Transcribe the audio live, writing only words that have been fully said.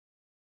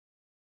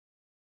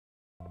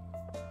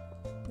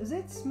Is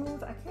it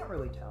smooth? I can't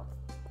really tell.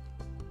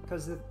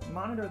 Because the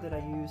monitor that I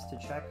use to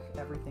check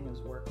everything is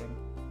working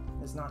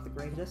is not the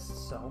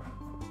greatest, so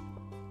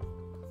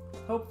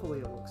hopefully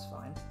it looks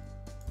fine.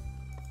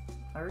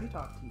 I already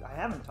talked to you. I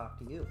haven't talked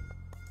to you.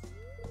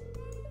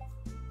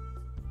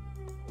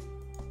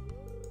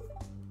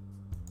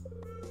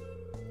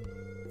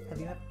 Have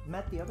you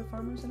met the other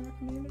farmers in our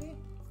community?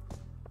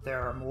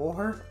 There are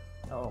more?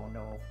 Oh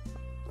no.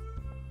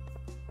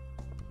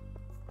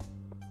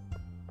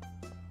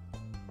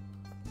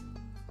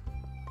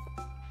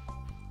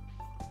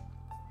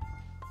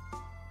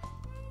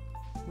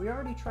 We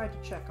already tried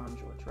to check on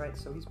George, right?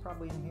 So he's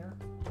probably in here?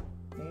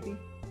 Maybe?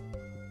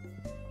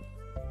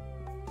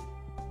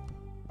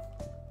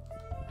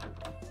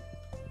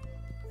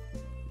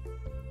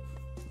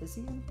 Is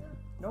he in here?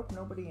 Nope,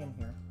 nobody in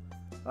here.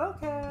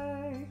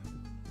 Okay!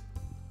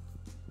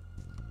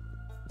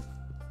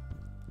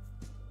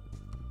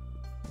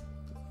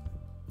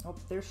 Oh,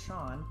 there's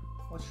Sean.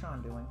 What's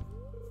Sean doing?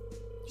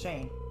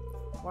 Shane,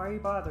 why are you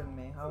bothering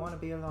me? I want to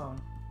be alone.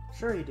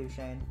 Sure you do,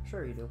 Shane.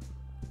 Sure you do.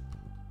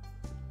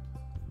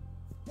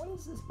 What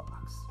is this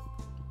box?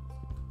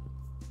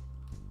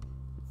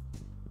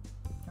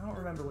 I don't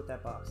remember what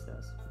that box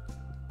does.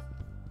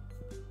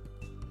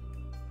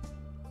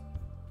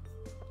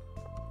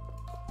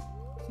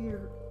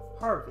 Dear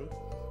Harvey,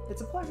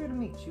 it's a pleasure to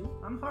meet you.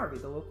 I'm Harvey,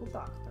 the local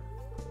doctor.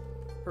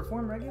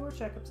 Perform regular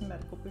checkups and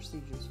medical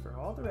procedures for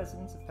all the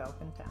residents of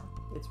Falcon Town.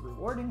 It's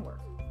rewarding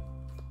work.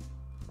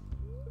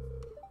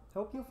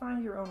 Hope you'll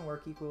find your own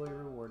work equally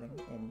rewarding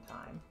in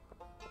time.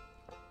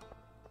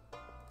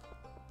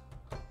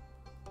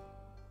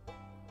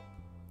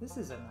 This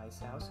is a nice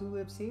house. Who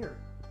lives here?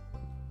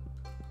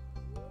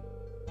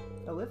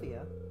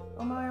 Olivia?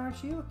 Oh my,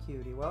 aren't you a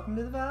cutie? Welcome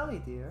to the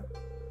valley, dear.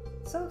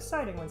 It's so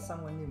exciting when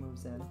someone new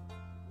moves in.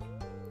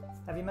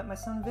 Have you met my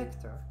son,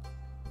 Victor?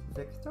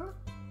 Victor?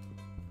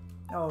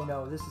 Oh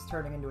no, this is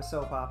turning into a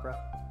soap opera.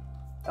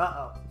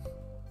 Uh-oh.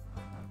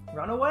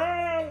 Run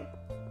away!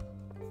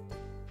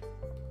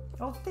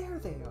 Oh, there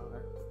they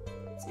are.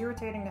 It's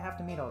irritating to have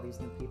to meet all these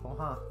new people,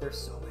 huh? There's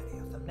so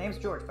many of them. Name's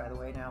George, by the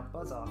way, now.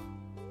 Buzz off.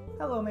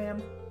 Hello,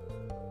 ma'am.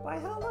 Why,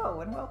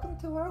 hello, and welcome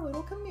to our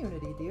little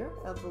community, dear.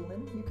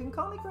 Evelyn, you can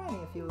call me Granny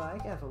if you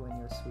like. Evelyn,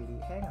 your sweetie.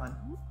 Hang on.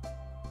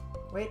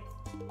 Wait.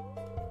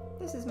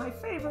 This is my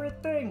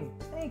favorite thing.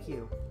 Thank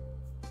you.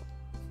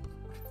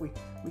 We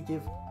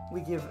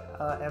give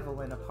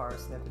Evelyn a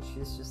parsnip, and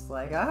she's just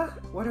like,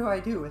 what do I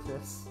do with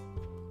this?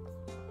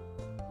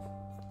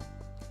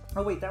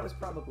 Oh wait, that was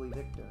probably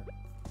Victor.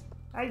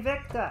 Hi,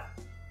 Victor!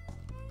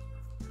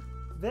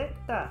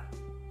 Victor!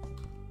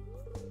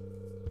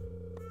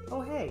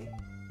 Oh hey,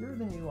 you're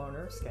the new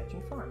owner of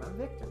Sketching Farm. I'm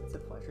Victor. It's a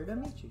pleasure to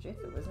meet you,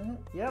 Jacob, isn't it?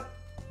 Yep.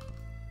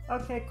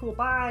 Okay, cool,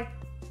 bye!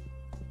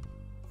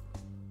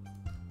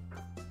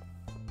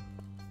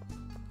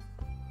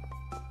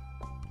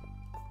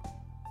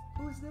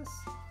 Who is this?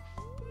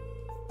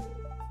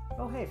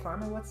 Oh hey,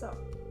 farmer, what's up?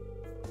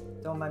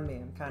 Don't mind me,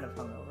 I'm kind of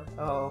hungover.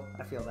 Oh,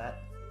 I feel that.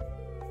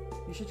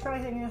 You should try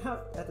hanging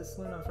out at the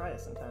saloon on Friday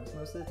sometimes.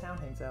 Most of the town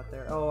hangs out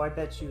there. Oh, I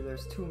bet you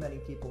there's too many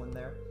people in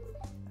there.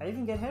 I'd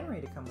even get Henry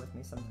to come with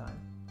me sometime.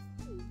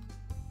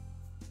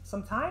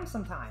 Sometimes.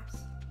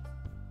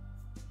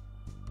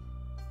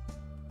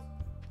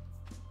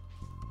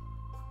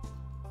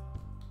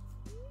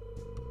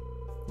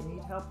 You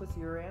need help with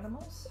your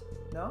animals?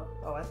 No?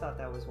 Oh, I thought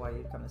that was why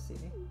you'd come to see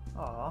me.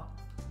 Aw.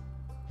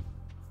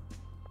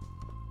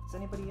 Is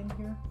anybody in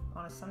here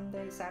on a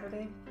Sunday,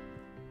 Saturday?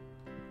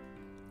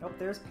 Oh,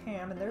 there's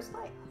Pam and there's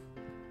Leia.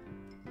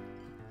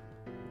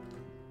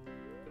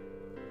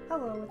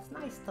 Hello, it's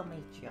nice to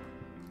meet you.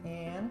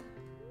 And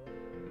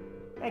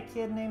that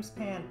kid name's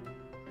Pan.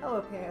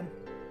 Hello, Pan.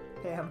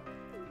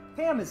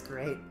 Pam is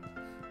great.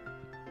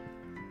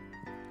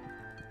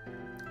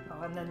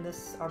 Oh, and then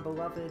this, our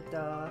beloved,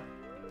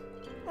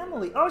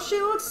 Emily. Oh, she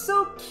looks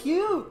so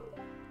cute!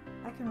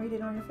 I can read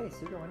it on your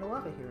face. You're going to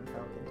love it here in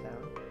Falcon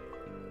Town.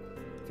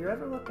 If you're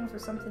ever looking for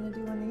something to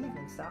do in the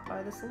evening, stop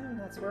by the saloon.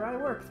 That's where I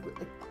work.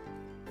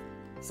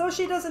 So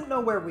she doesn't know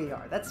where we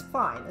are. That's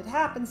fine. It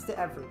happens to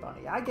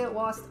everybody. I get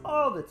lost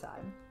all the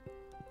time.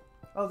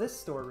 Oh, this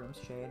storeroom's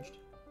changed.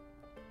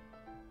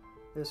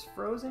 There's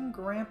frozen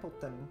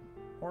Grampleton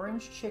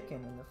orange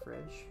chicken in the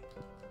fridge.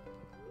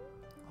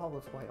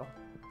 Olive oil.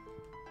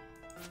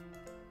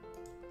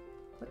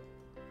 What?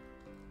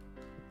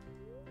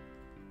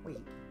 Wait.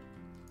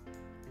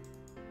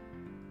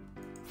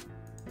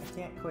 I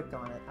can't click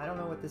on it. I don't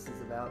know what this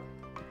is about.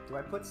 Do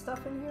I put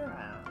stuff in here?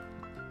 I don't know.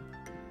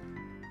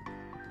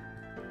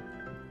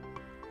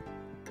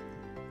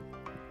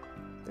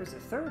 There's a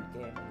third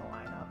game in the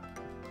lineup.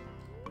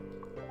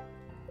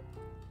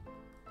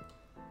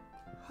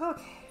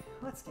 Okay,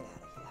 let's get out of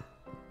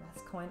here.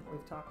 That's Clint.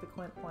 We've talked to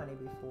Clint plenty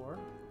before.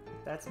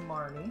 That's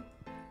Marnie.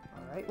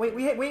 Alright.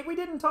 Wait, we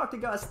didn't talk to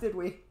Gus, did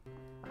we?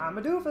 I'm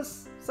a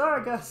doofus.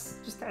 Sorry, Gus.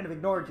 Just kind of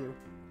ignored you.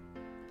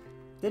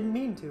 Didn't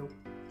mean to.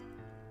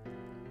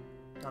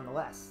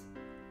 Nonetheless.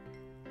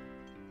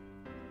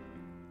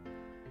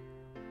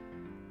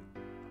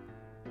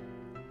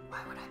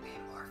 Why would I pay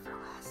more for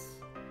less.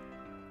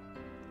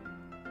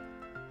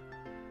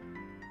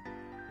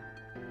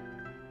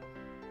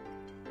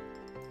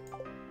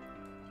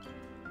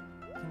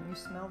 Can you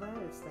smell that?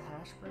 It's the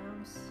hash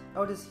browns.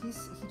 Oh, does he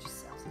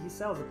just sells? He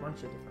sells a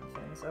bunch of different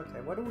things.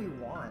 Okay, what do we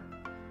want?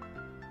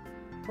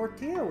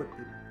 Tortilla would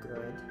be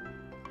good.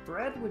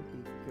 Bread would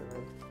be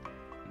good.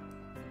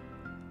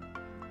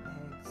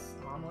 Eggs,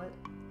 omelet.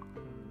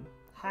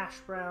 Hash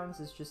browns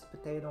is just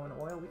potato and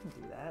oil. We can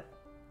do that.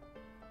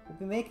 We'll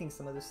be making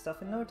some of this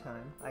stuff in no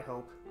time, I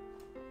hope.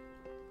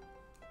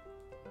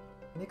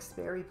 Mixed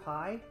berry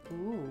pie?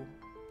 Ooh.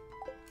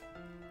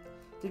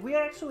 Did we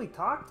actually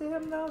talk to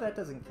him, though? That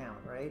doesn't count,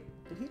 right?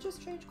 Did he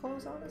just change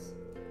clothes on us?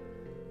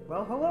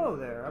 Well, hello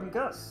there. I'm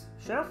Gus,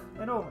 chef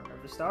and owner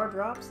of the Star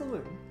Drop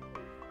Saloon.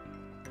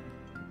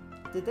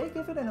 Did they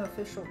give it an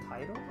official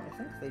title? I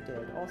think they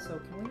did. Also,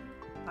 can we...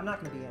 I'm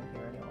not going to be in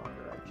here any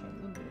longer. I'm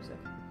changing music.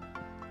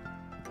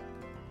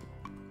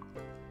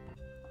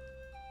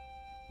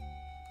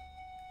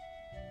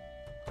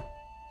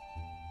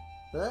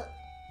 What?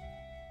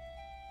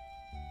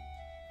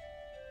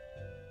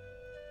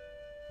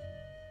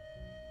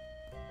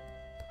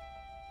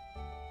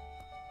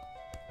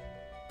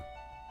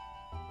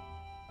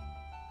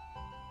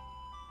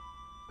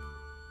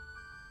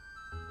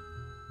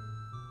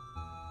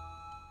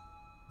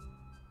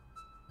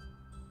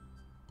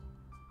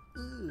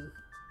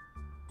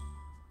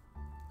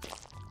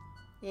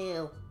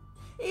 Ew.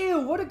 Ew,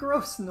 what a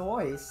gross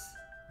noise.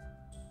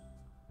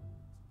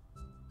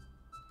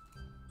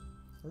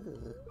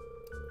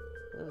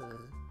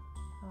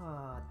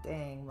 Aw,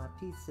 dang, my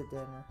pizza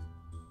dinner.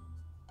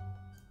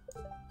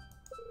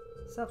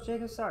 Sup,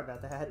 Jacob? Sorry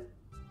about that.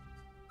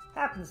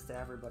 Happens to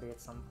everybody at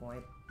some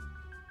point.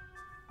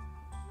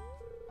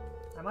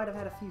 I might have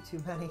had a few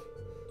too many.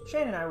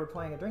 Shane and I were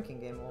playing a drinking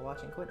game while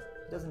watching Quint.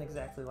 He doesn't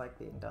exactly like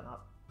being done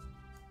up.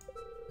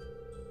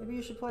 Maybe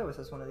you should play with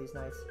us one of these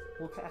nights.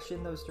 We'll cash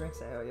in those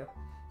drinks I owe you.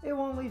 It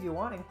won't leave you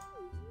wanting.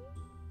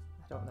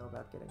 I don't know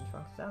about getting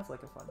drunk. Sounds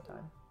like a fun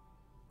time.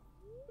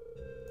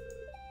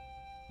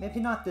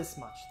 Maybe not this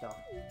much, though.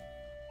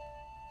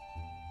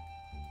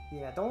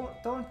 Yeah,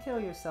 don't kill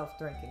yourself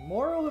drinking.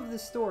 Moral of the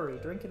story,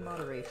 drink in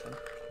moderation.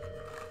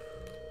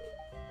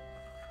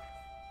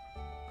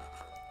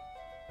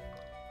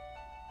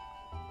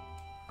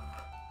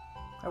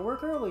 I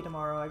work early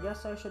tomorrow. I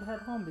guess I should head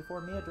home before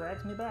Mia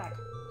drags me back.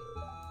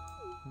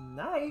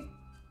 Night.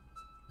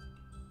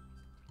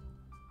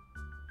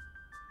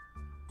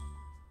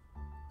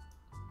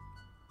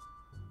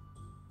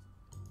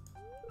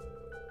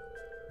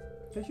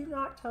 Could you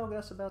not tell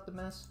Gus about the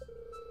mess?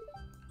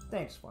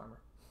 Thanks, Farmer.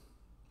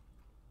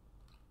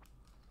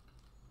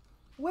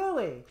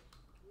 Willie!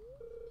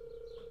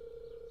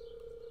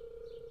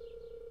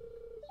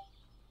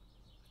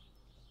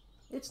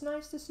 It's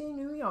nice to see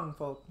new young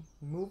folk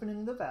moving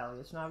into the valley.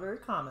 It's not very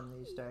common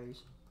these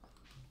days.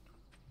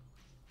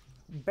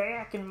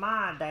 Back in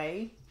my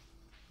day,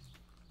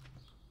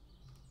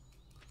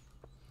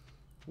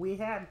 we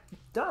had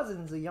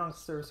dozens of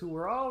youngsters who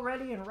were all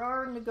ready and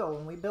raring to go,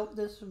 and we built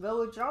this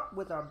village up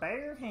with our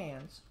bare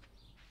hands.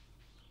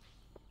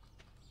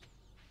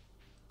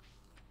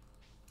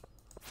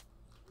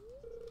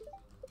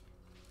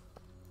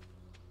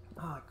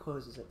 Ah, it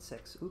closes at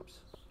 6. Oops.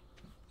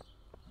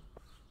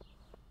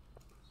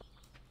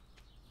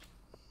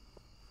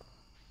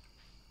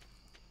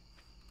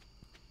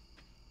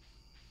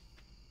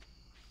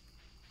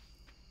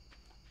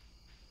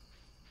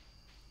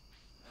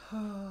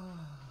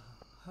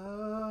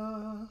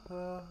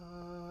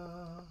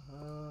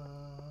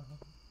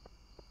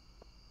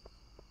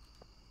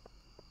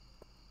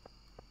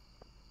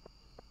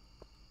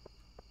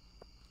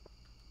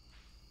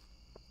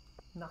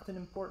 Nothing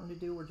important to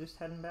do, we're just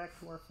heading back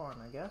to our farm,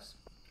 I guess.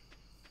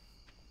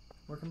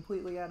 We're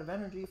completely out of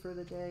energy for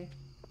the day.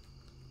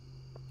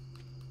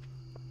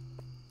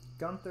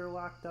 Gunther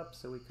locked up,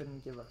 so we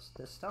couldn't give us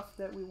the stuff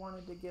that we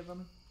wanted to give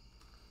him.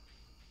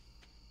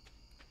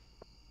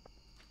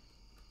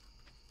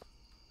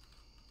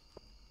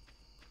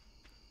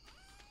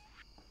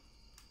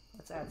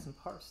 Let's add some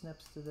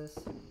parsnips to this.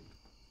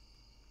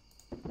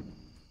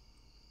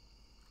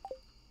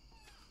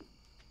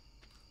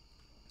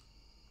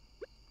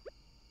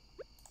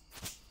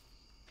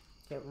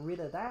 Get rid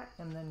of that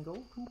and then go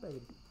to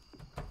bed.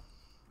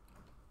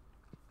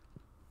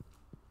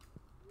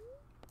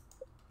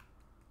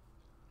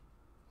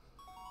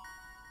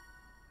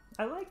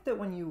 I like that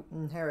when you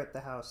inherit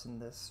the house in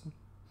this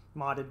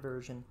modded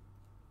version,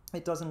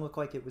 it doesn't look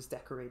like it was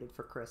decorated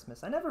for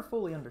Christmas. I never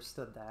fully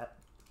understood that.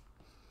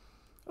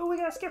 Oh, we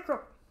got a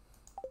scarecrow!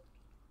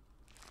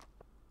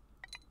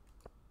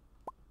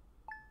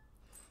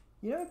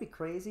 You know what'd be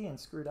crazy and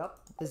screwed up?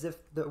 Is if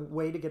the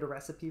way to get a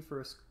recipe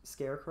for a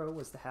scarecrow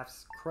was to have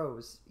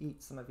crows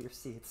eat some of your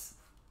seeds.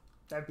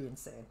 That'd be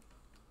insane.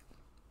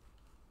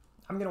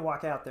 I'm gonna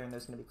walk out there and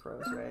there's gonna be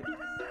crows, right?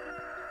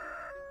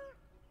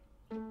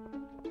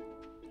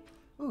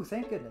 Ooh,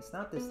 thank goodness,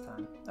 not this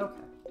time.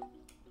 Okay.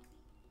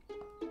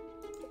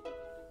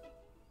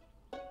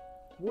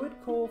 Wood,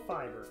 coal,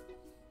 fiber.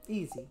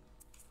 Easy.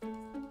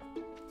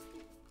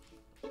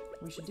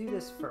 We should do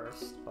this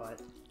first,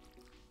 but...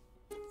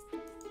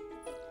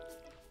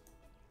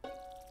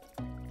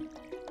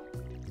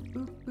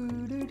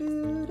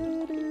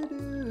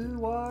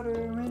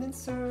 Watering in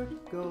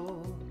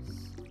circles,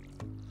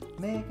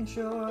 making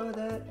sure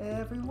that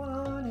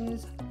everyone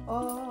is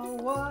all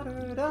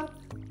watered up.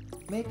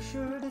 Make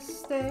sure to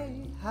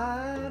stay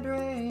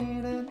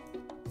hydrated,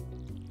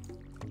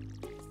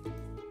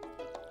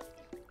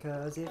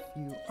 'cause if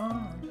you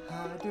aren't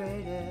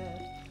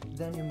hydrated,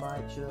 then you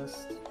might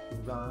just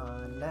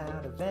run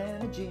out of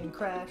energy and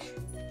crash.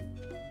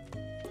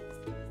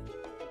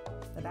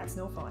 And that's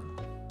no fun.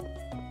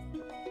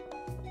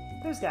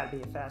 There's gotta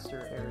be a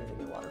faster area to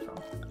get water from.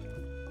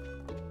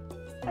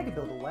 I could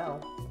build a well.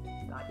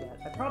 Not yet.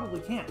 I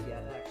probably can't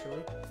yet,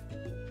 actually.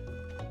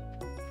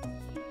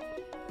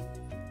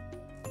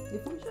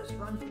 If we just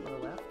run to the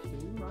left, do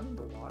we run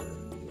into water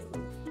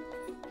immediately?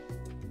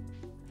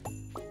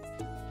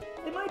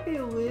 It might be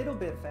a little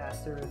bit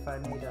faster if I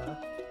made a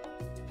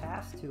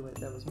path to it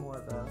that was more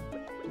of a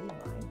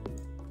beeline.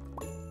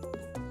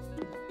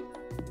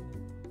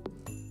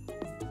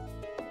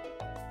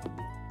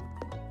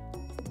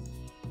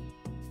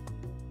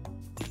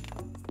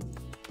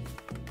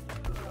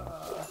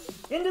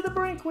 Into the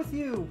brink with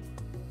you!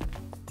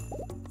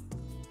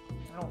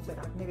 I don't think...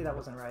 maybe that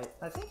wasn't right.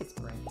 I think it's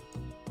brink.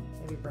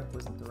 Maybe brink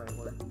wasn't the right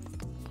word.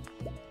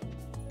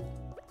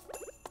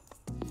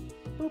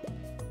 Boop.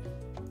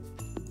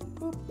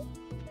 Boop.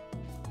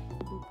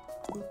 Boop.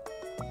 Boop.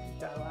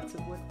 Got lots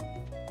of wood.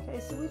 Okay,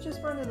 so we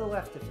just run to the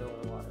left to fill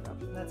our water up.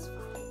 That's fine.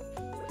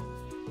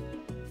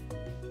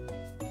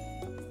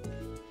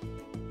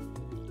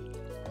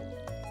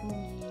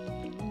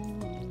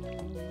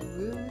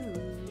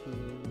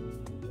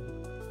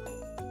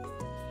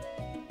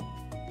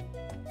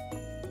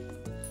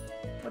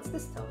 What's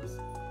this tell us?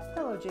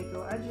 Hello,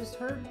 Jaco. I just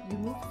heard you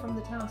moved from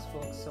the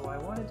townsfolk, so I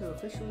wanted to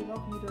officially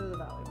welcome you to the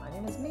valley. My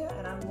name is Mia,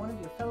 and I'm one of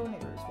your fellow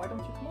neighbors. Why don't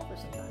you come over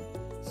sometime?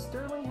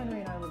 Sterling,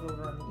 Henry, and I live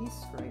over on the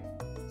east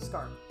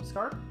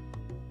Scarp?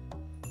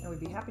 And we'd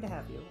be happy to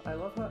have you. I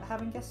love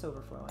having guests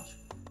over for lunch,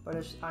 but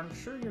as I'm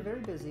sure you're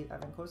very busy,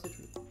 I've enclosed a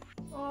treat.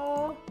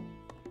 Aww,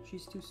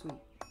 she's too sweet.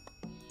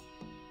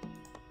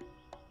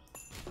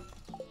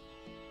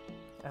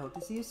 I hope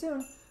to see you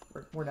soon.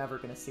 We're never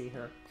gonna see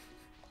her.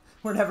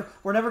 We're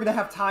never gonna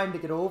have time to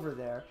get over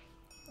there.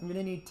 I'm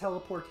gonna need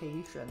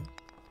teleportation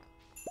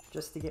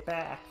just to get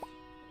back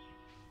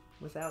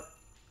without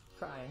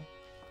crying.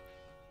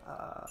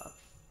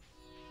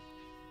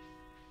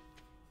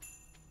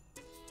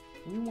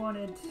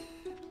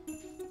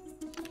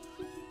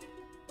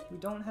 We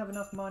don't have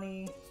enough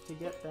money to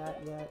get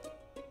that yet.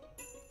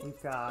 We've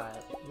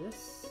got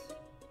this.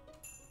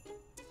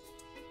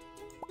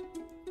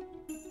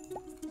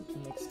 We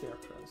can make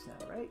scarecrows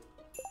now, right?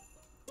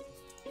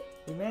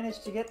 We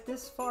managed to get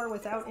this far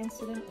without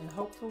incident, and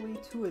hopefully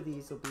 2 of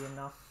these will be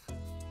enough.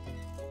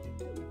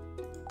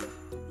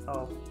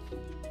 Oh.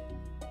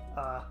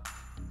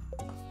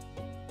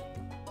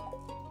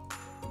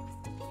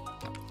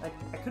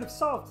 I could have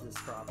solved this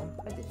problem.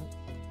 I didn't.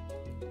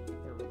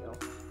 There we go.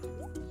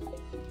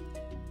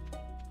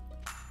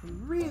 We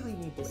really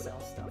need to sell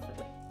stuff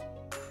in.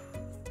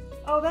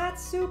 Oh,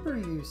 that's super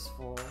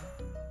useful.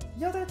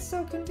 Yo, that's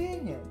so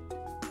convenient.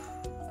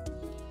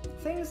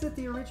 Things that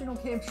the original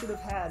game should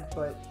have had,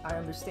 but I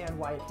understand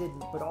why it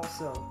didn't, but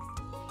also,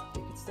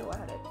 they could still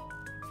add it.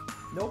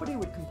 Nobody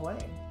would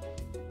complain.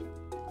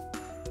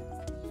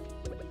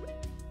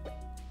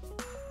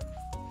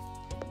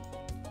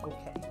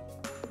 Okay.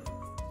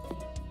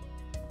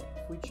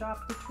 If we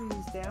chop the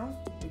trees down,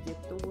 we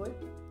get the wood.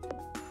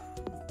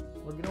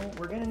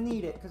 We're gonna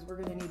need it, because we're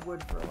gonna need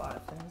wood for a lot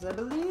of things, I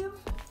believe.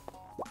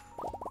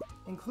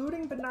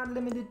 Including, but not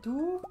limited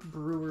to,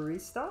 brewery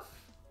stuff.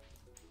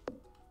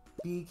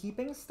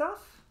 Beekeeping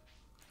stuff?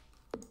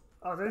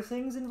 Other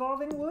things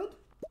involving wood?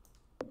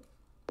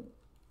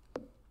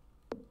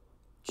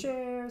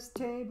 Chairs,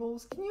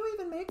 tables. Can you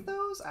even make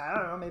those? I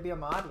don't know, maybe a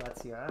mod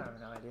lets you. I have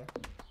no idea.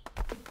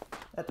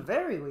 At the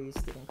very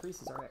least, it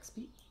increases our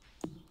XP.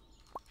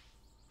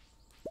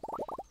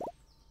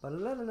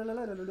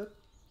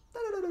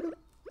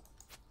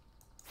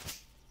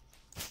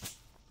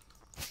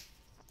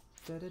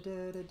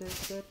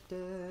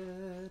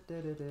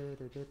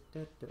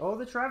 Oh,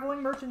 the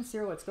traveling merchants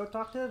here. Let's go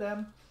talk to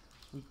them.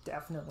 We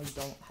definitely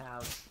don't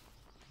have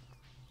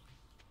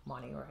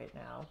money right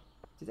now.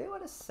 Do they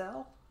let us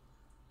sell?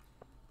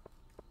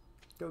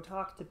 Go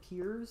talk to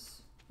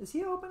Piers. Is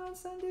he open on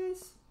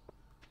Sundays?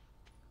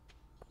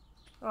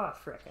 Oh,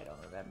 frick, I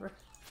don't remember.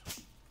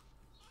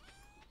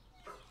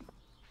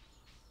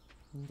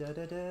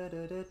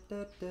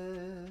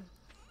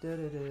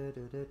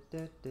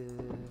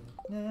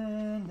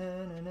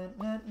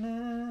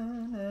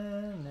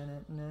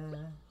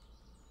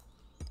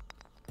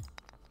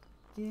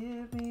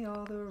 Give me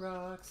all the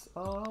rocks,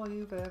 all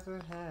you've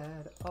ever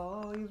had,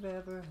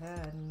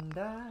 and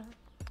I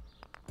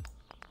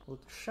will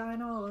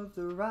shine all of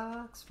the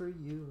rocks for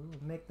you,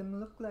 make them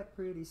look like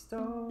pretty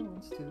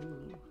stones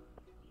too.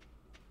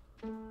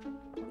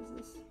 What is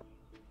this?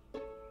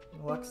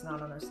 Luck's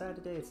not on our side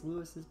today. It's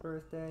Lewis's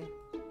birthday.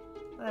 Well,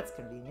 that's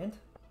convenient.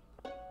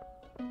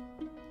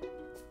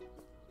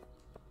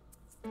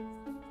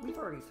 We've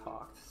already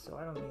talked, so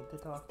I don't need to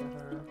talk to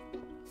her.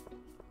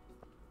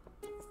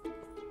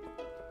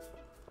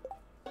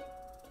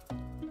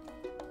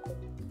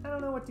 I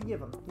don't know what to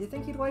give him. You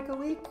think he'd like a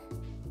leek?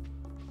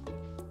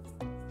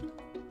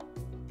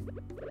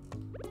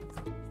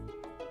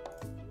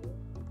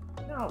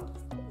 No.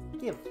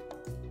 Give.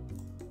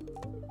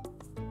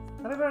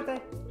 Happy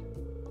birthday!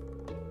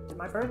 Did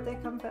my birthday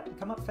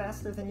come up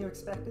faster than you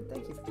expected?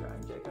 Thank you for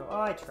trying, Jaco.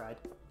 Oh, I tried.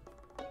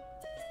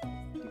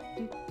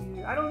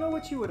 I don't know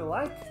what you would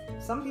like.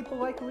 Some people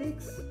like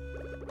leeks.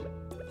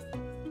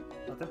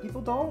 Other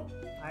people don't.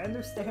 I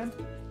understand.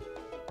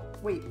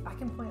 Wait, I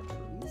can plant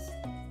trees?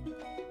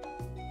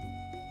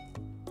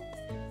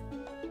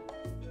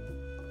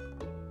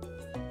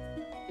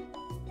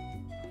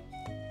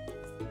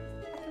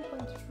 I can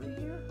plant a tree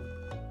here?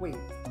 Wait.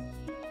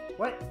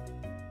 What?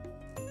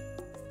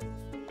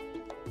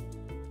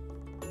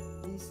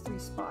 These 3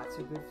 spots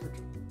are good for trees.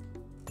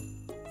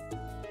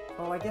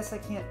 Oh, I guess I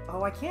can't.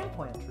 Oh, I can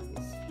plant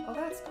trees. Oh,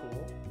 that's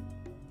cool.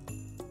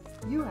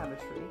 You have a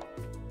tree.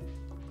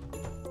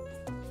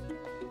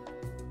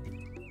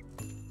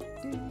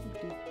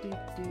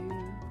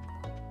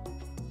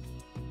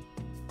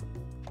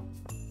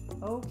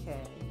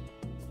 Okay.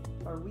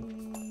 Are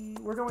we...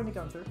 We're going to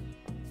Gunther.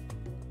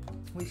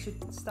 We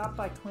should stop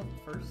by Clint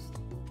first.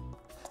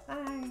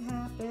 I'm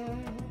happy.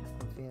 I'm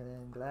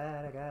feeling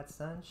glad I got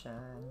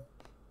sunshine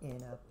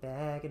in a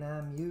bag and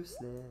I'm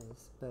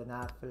useless, but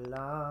not for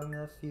long.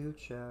 The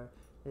future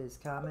is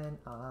coming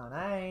on.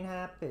 I ain't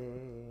happy.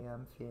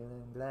 I'm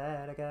feeling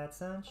glad I got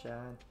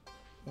sunshine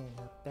in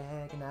a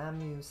bag and I'm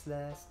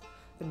useless,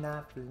 but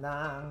not for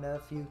long. The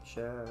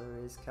future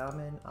is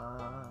coming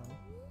on.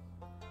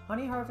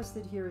 Honey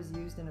harvested here is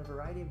used in a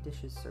variety of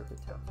dishes served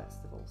at town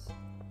festivals.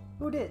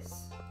 Who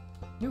dis?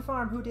 New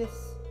farm, who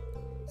dis?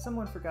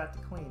 Someone forgot to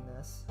clean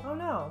this. Oh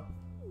no!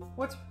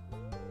 What's...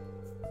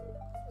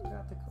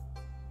 Forgot to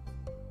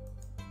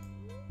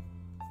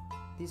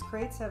These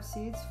crates have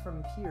seeds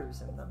from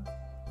pears in them.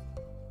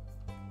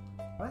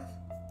 What?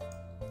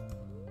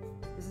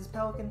 Is this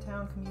Pelican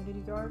Town Community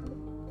Garden?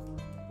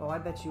 Oh, I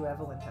bet you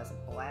Evelyn has a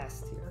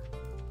blast here.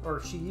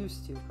 Or she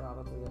used to,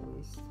 probably, at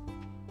least.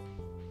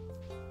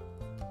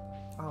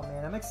 Oh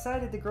man, I'm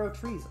excited to grow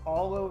trees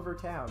all over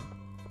town.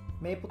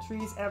 Maple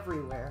trees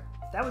everywhere.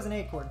 That was an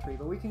acorn tree,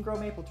 but we can grow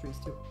maple trees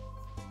too.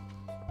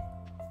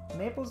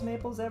 Maples,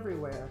 maples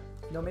everywhere.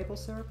 No maple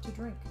syrup to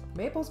drink.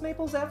 Maples,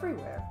 maples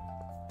everywhere.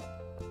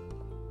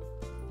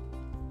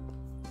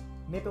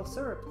 Maple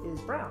syrup is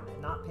brown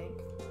and not pink.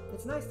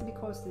 It's nice to be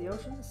close to the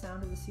ocean. The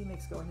sound of the sea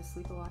makes going to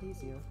sleep a lot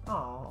easier.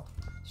 Aww.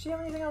 Does she have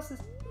anything else?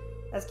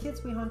 As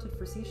kids, we hunted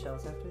for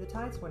seashells after the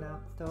tides went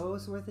out.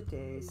 Those were the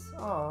days.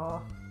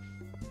 Aww.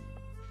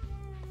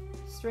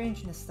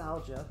 Strange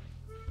nostalgia.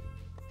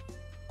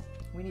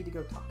 We need to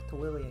go talk to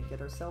Lily and get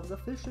ourselves a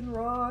fishing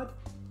rod.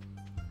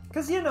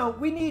 Because, you know,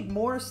 we need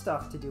more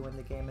stuff to do in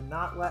the game and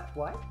not let...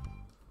 What?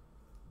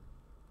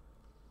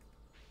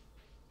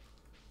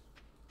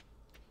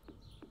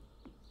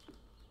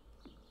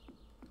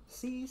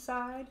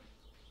 Seaside?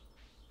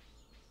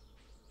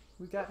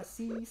 We got a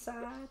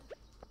seaside?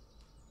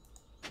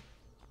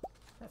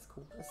 That's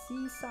cool. A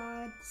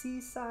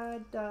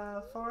seaside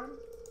farm?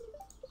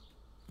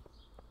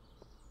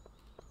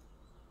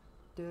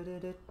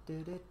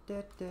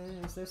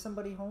 Is there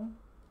somebody home?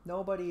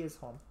 Nobody is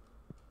home.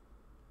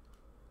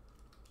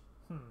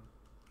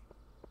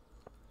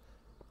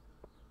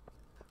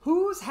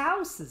 Whose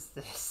house is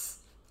this?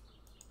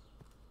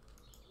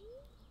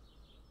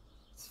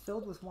 It's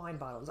filled with wine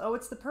bottles. Oh,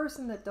 it's the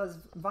person that does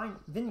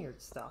vineyard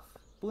stuff.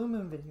 Blue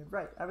Moon Vineyard,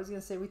 right. I was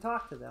gonna say we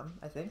talked to them,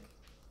 I think.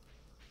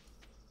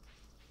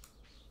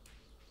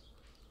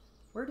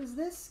 Where does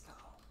this go?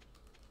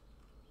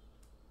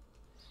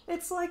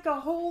 It's like a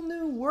whole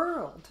new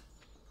world.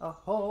 A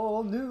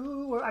whole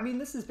new world. I mean,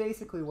 this is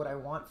basically what I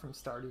want from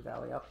Stardew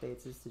Valley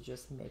updates, is to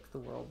just make the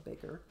world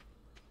bigger.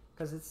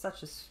 Because it's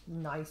such a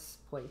nice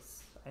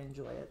place. I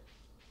enjoy it.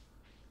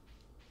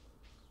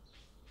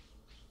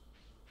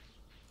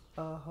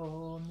 A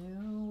whole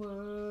new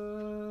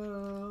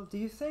world. Do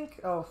you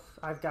think... Oh,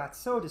 I've got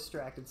so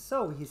distracted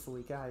so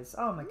easily, guys.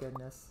 Oh my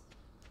goodness.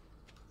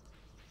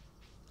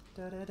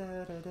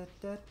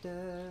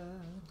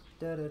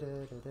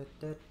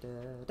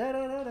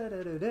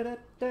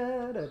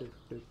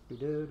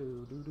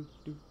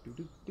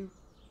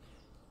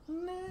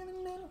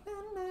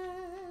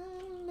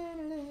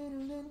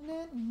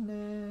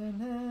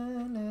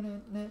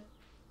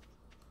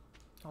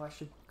 Oh, I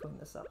should clean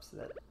this up so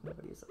that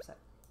nobody is upset.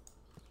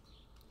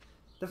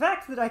 The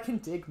fact that I can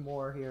dig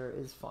more here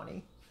is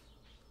funny.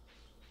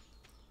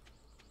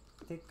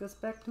 Take us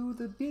back to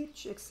the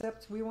beach,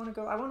 except we want to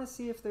go... I want to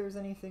see if there's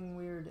anything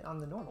weird on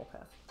the normal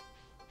path.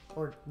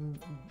 Or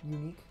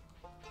unique.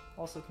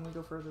 Also, can we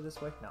go further this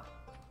way? No.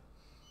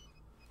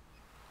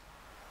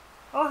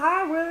 Oh,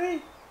 hi,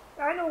 Willie!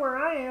 I know where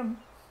I am.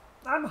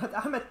 I'm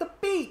at the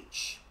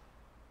beach!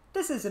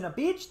 This isn't a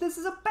beach, this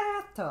is a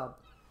bathtub.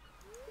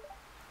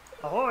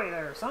 Ahoy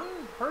there, son.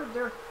 Heard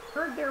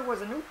there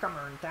was a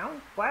newcomer in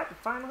town. Glad to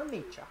finally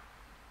meet ya.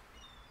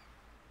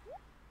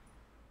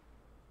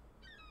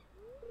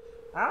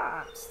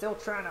 Ah, still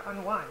trying to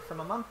unwind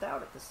from a month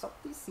out at the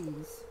salty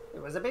seas.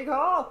 It was a big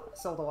haul.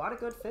 Sold a lot of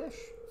good fish.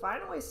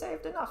 Finally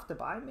saved enough to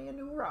buy me a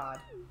new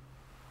rod.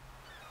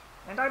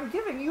 And I'm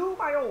giving you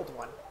my old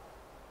one.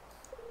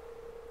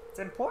 It's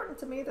important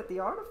to me that the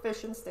art of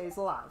fishing stays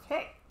alive.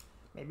 Hey,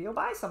 maybe you'll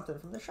buy something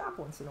from the shop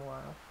once in a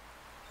while.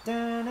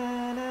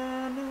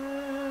 Da-na-na-na.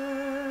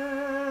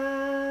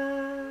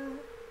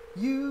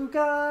 You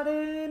got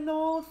an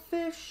old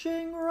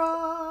fishing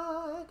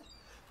rod.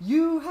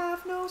 You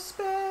have no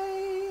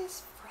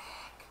space.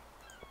 Frick.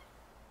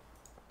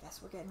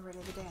 Guess we're getting rid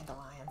of the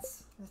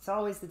dandelions. It's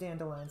always the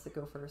dandelions that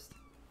go first.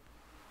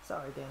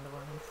 Sorry,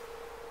 dandelions.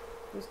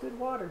 There's good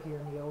water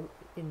here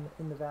in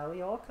the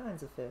valley. All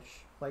kinds of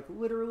fish. Like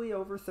literally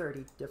over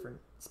 30 different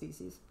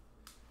species.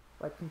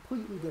 Like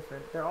completely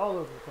different. They're all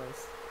over the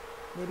place.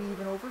 Maybe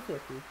even over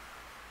 50.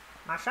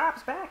 My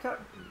shop's back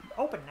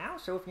open now,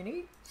 so if you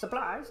need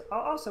supplies,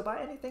 I'll also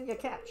buy anything you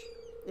catch.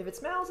 If it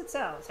smells, it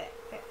sells. Hey,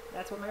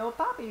 that's what my old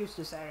papa used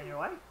to say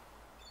anyway.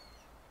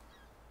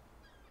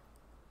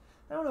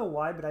 I don't know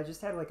why, but I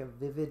just had like a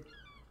vivid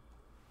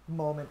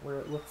moment where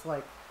it looks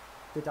like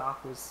the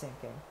dock was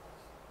sinking.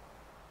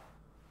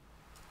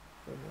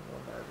 Made me a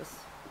little nervous.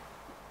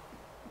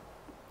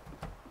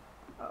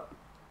 Oh.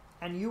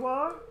 And you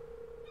are?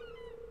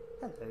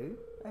 Hello.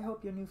 I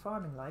hope your new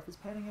farming life is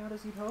panning out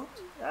as you'd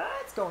hoped.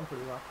 It's going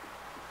pretty well.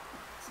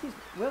 Excuse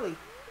me, Willie.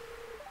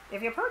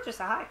 If you purchase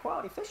a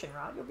high-quality fishing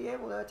rod, you'll be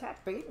able to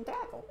attach bait and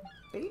tackle.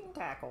 Bait and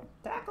tackle.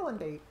 Tackle and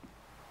bait.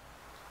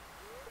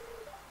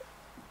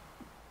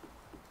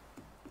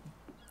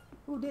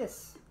 Who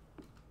dis?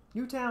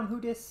 Newtown,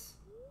 who dis?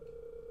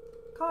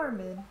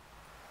 Carmen.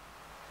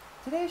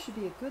 Today should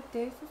be a good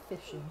day for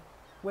fishing.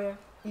 Where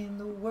in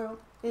the world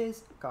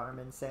is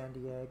Carmen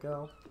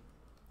Sandiego?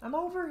 I'm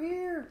over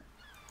here.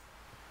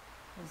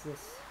 What is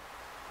this?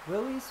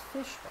 Willie's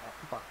fish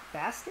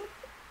basket?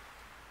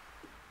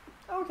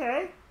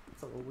 Okay.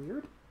 It's a little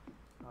weird.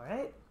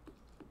 Alright.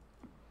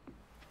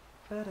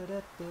 I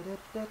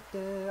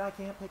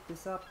can't pick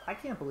this up. I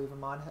can't believe a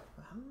mod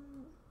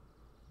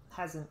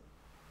hasn't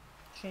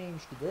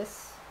changed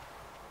this.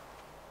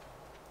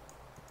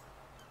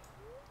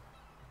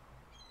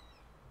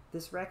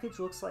 This wreckage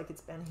looks like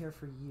it's been here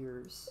for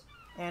years.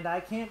 And I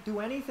can't do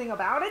anything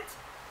about it?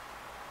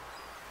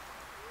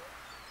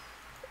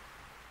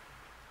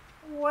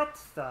 What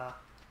the?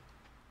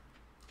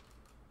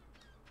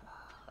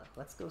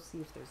 Let's go see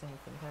if there's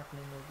anything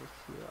happening over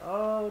here.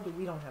 Oh,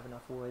 we don't have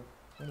enough wood.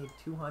 We need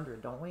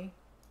 200, don't we?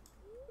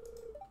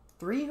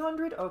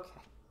 300? Okay.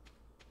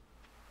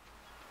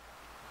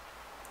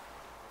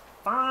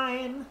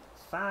 Fine.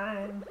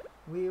 Fine.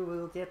 We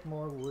will get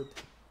more wood.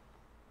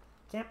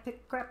 Can't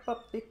pick crap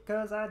up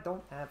because I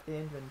don't have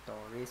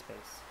inventory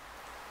space.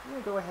 I'm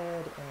gonna go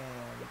ahead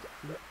and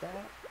eat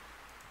that.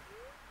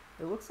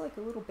 It looks like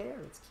a little bear.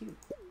 It's cute.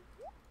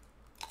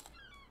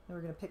 And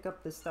we're gonna pick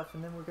up this stuff,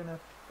 and then we're gonna.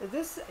 Is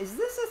this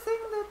a thing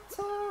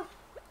that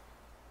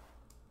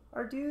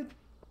our dude,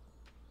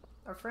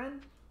 our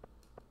friend,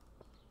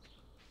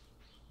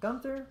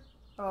 Gunther?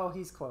 Oh,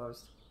 he's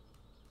closed.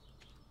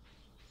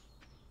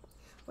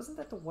 Wasn't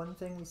that the one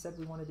thing we said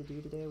we wanted to do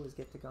today? Was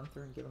get to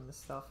Gunther and give him this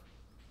stuff?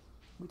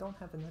 We don't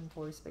have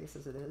inventory space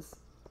as it is.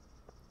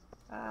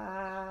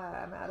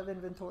 Ah, I'm out of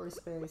inventory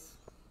space.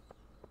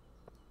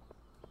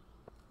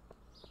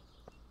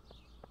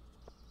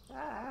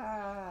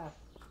 Ah.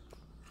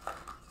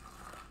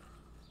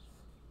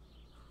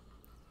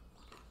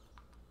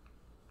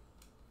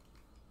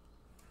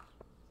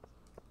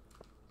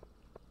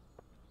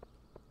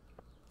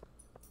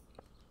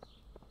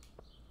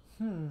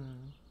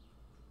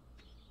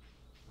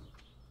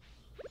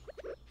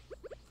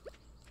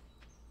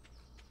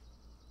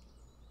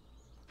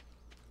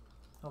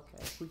 Okay,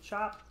 if we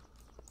chop,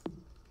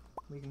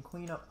 we can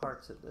clean up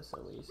parts of this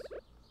at least.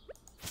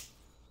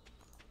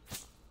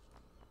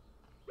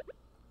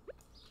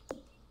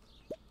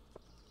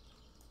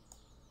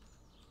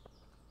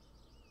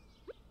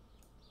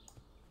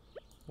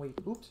 Wait,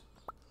 oops.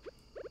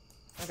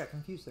 I got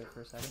confused there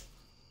for a second.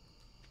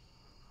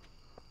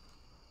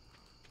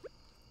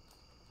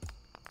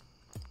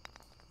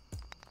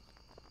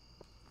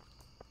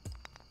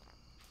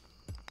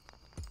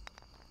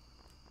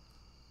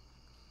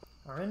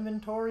 Our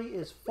inventory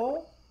is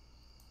full,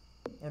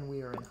 and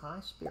we are in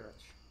high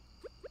spirits.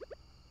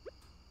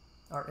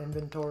 Our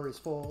inventory is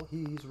full.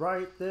 He's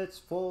right, it's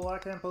full. I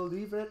can't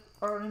believe it.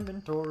 Our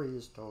inventory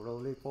is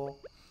totally full.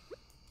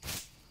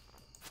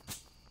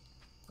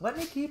 Let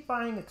me keep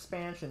buying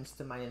expansions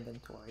to my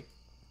inventory.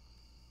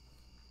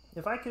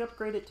 If I could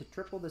upgrade it to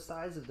triple the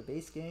size of the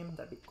base game,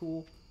 that'd be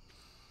cool.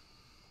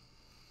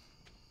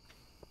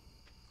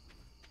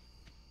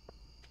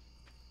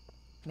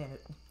 Man,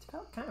 it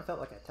kind of felt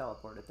like I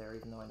teleported there,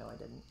 even though I know I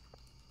didn't.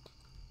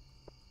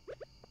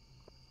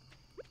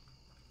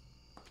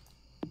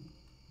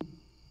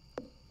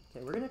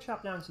 Okay, we're gonna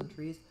chop down some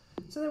trees.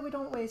 so that we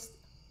don't waste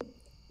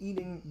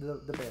eating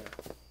the bear.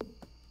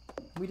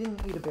 We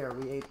didn't eat a bear,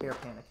 we ate bear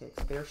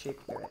pancakes.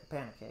 Bear-shaped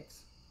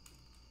pancakes.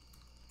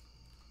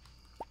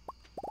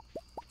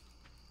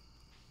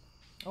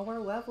 Oh, our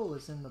level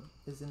is in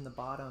the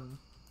bottom.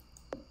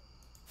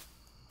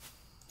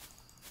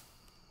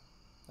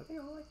 Are they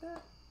all like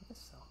that? I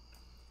guess so.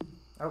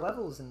 Our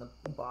level is in the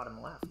bottom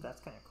left.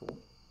 That's kind of cool.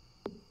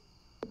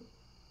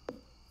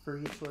 For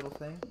each little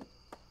thing.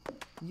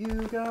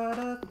 You got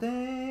a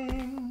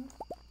thing.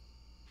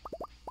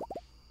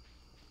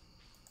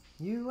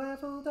 You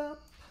leveled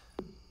up.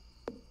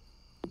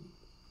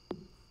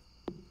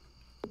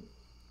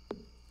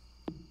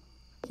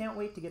 Can't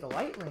wait to get a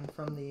light ring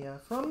from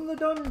the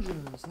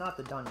dungeons. Not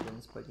the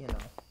dungeons, but you know.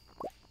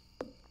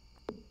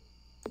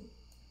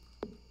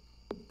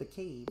 The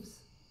caves.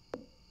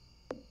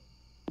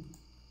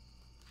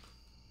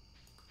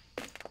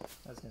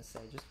 I was gonna say,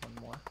 just one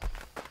more.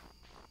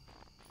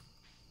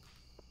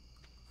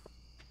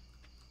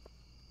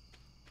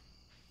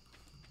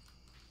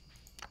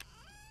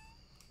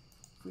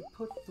 If we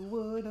put the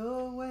wood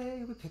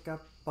away, we pick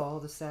up all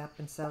the sap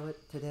and sell it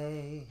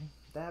today.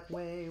 That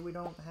way we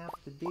don't have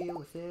to deal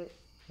with it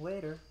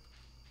later.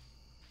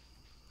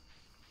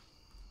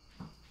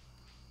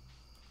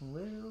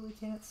 Literally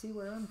can't see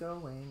where I'm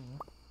going.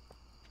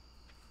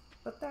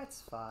 But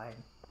that's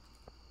fine.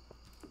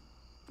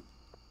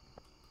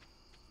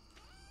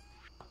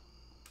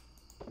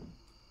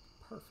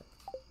 Perfect.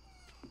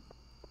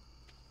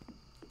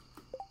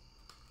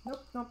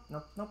 Nope, nope,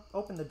 nope, nope.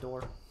 Open the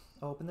door.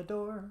 Open the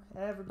door.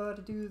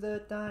 Everybody do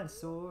the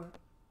dinosaur.